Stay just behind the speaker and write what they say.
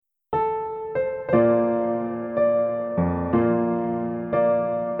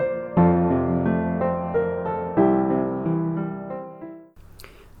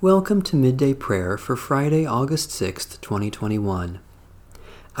Welcome to Midday Prayer for Friday, August 6th, 2021.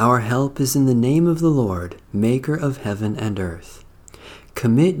 Our help is in the name of the Lord, maker of heaven and earth.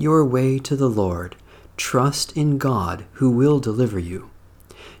 Commit your way to the Lord. Trust in God, who will deliver you.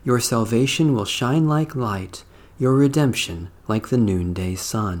 Your salvation will shine like light, your redemption like the noonday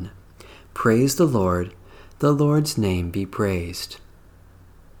sun. Praise the Lord's name be praised.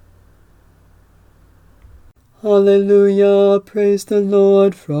 Hallelujah, praise the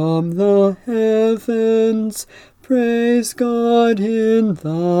Lord from the heavens. Praise God in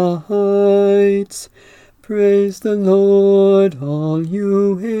the heights. Praise the Lord, all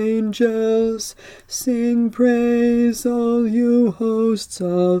you angels. Sing praise, all you hosts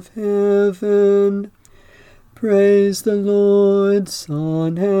of heaven. Praise the Lord,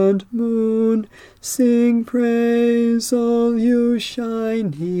 sun and moon. Sing praise, all you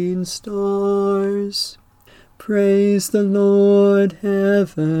shining stars. Praise the Lord,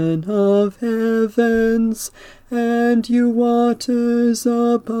 heaven of heavens, and you waters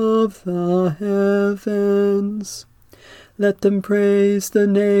above the heavens. Let them praise the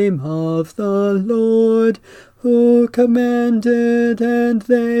name of the Lord, who commanded and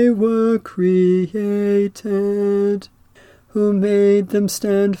they were created, who made them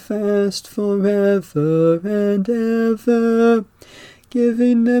stand fast forever and ever,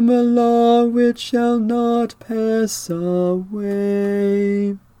 giving them a law which shall not pass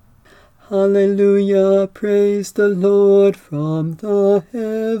away. Hallelujah, praise the Lord from the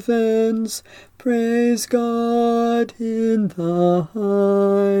heavens. Praise God in the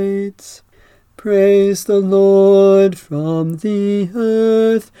heights. Praise the Lord from the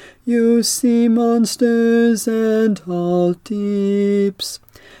earth, you sea monsters and all deeps.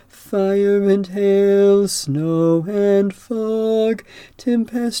 Fire and hail, snow and fog,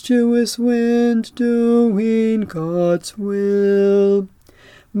 tempestuous wind doing God's will.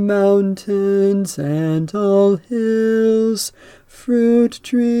 Mountains and all hills, fruit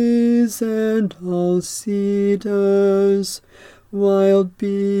trees and all cedars, wild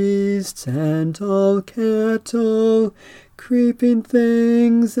beasts and all cattle, creeping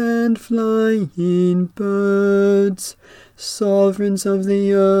things and flying birds, sovereigns of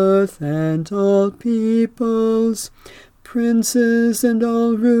the earth and all peoples, princes and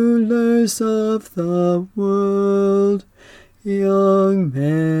all rulers of the world, young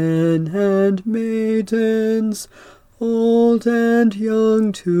men and maidens, old and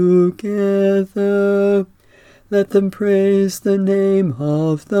young together. Let them praise the name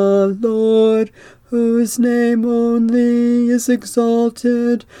of the Lord, whose name only is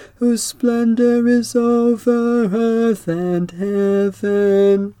exalted, whose splendor is over earth and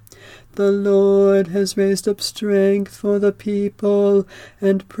heaven. The Lord has raised up strength for the people,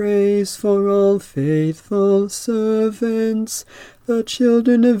 and praise for all faithful servants, the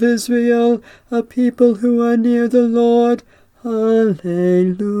children of Israel, a people who are near the Lord. Hallelujah.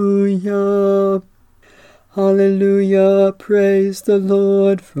 Hallelujah, praise the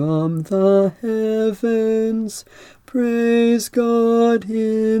Lord from the heavens. Praise God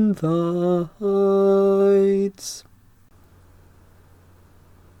in the heights.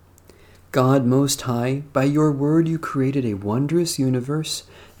 God Most High, by your word you created a wondrous universe,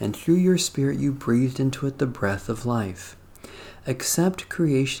 and through your Spirit you breathed into it the breath of life. Accept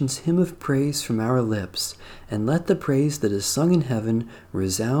creation's hymn of praise from our lips, and let the praise that is sung in heaven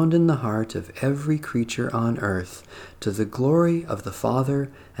resound in the heart of every creature on earth, to the glory of the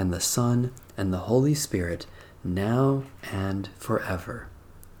Father, and the Son, and the Holy Spirit, now and forever.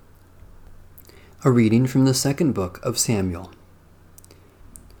 A reading from the second book of Samuel.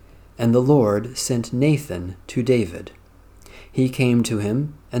 And the Lord sent Nathan to David. He came to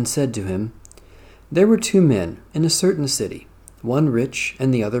him and said to him, There were 2 men in a certain city, one rich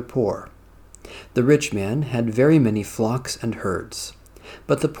and the other poor. The rich man had very many flocks and herds,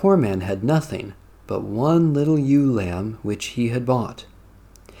 but the poor man had nothing but one little ewe lamb which he had bought.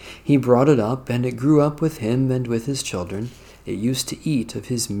 He brought it up, and it grew up with him and with his children. It used to eat of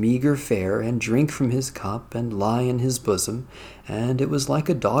his meager fare and drink from his cup and lie in his bosom, and it was like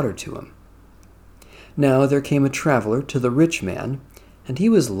a daughter to him. Now there came a traveler to the rich man, and he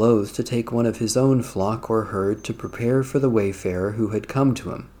was loath to take one of his own flock or herd to prepare for the wayfarer who had come to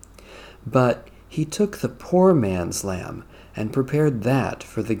him. But he took the poor man's lamb and prepared that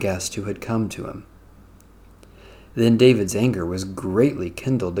for the guest who had come to him. Then David's anger was greatly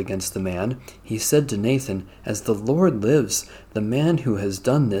kindled against the man. He said to Nathan, As the Lord lives, the man who has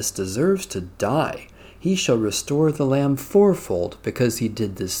done this deserves to die. He shall restore the lamb fourfold because he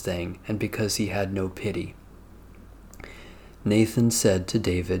did this thing and because he had no pity. Nathan said to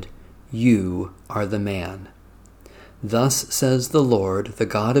David, You are the man. Thus says the Lord, the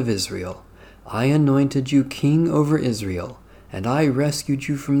God of Israel, I anointed you king over Israel, and I rescued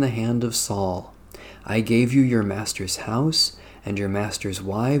you from the hand of Saul. I gave you your master's house, and your master's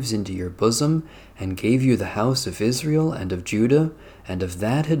wives into your bosom, and gave you the house of Israel and of Judah, and if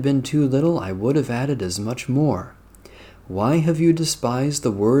that had been too little, I would have added as much more. Why have you despised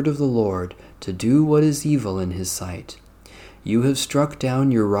the word of the Lord, to do what is evil in his sight? You have struck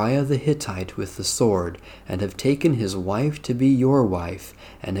down Uriah the Hittite with the sword, and have taken his wife to be your wife,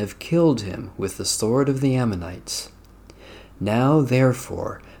 and have killed him with the sword of the Ammonites. Now,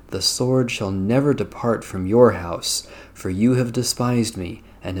 therefore, the sword shall never depart from your house, for you have despised me,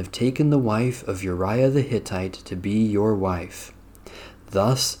 and have taken the wife of Uriah the Hittite to be your wife.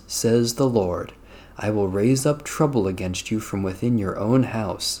 Thus says the Lord, I will raise up trouble against you from within your own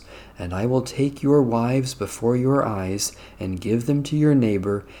house, and I will take your wives before your eyes, and give them to your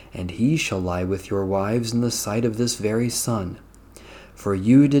neighbor, and he shall lie with your wives in the sight of this very sun. For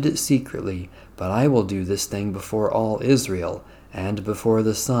you did it secretly, but I will do this thing before all Israel, and before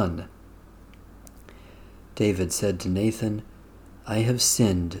the sun. David said to Nathan, I have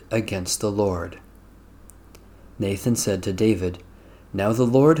sinned against the Lord. Nathan said to David, Now the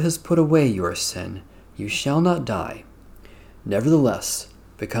Lord has put away your sin. You shall not die. Nevertheless,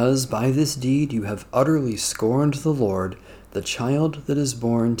 because by this deed you have utterly scorned the Lord, the child that is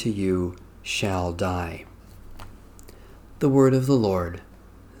born to you shall die. The word of the Lord.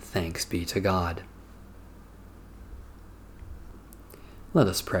 Thanks be to God. Let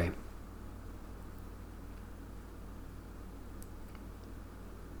us pray.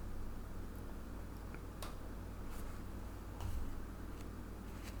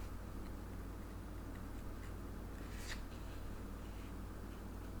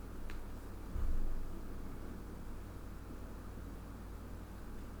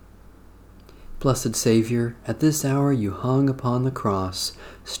 Blessed Savior, at this hour you hung upon the cross,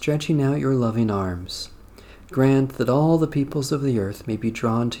 stretching out your loving arms. Grant that all the peoples of the earth may be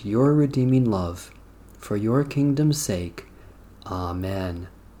drawn to your redeeming love. For your kingdom's sake. Amen.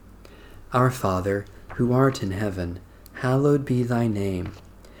 Our Father, who art in heaven, hallowed be thy name.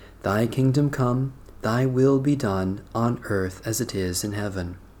 Thy kingdom come, thy will be done, on earth as it is in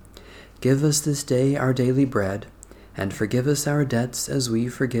heaven. Give us this day our daily bread, and forgive us our debts as we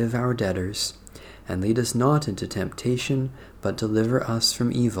forgive our debtors. And lead us not into temptation, but deliver us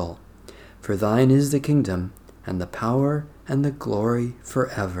from evil. For thine is the kingdom, and the power, and the glory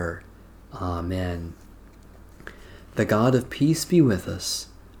forever. Amen. The God of peace be with us.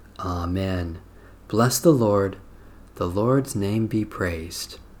 Amen. Bless the Lord. The Lord's name be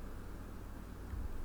praised.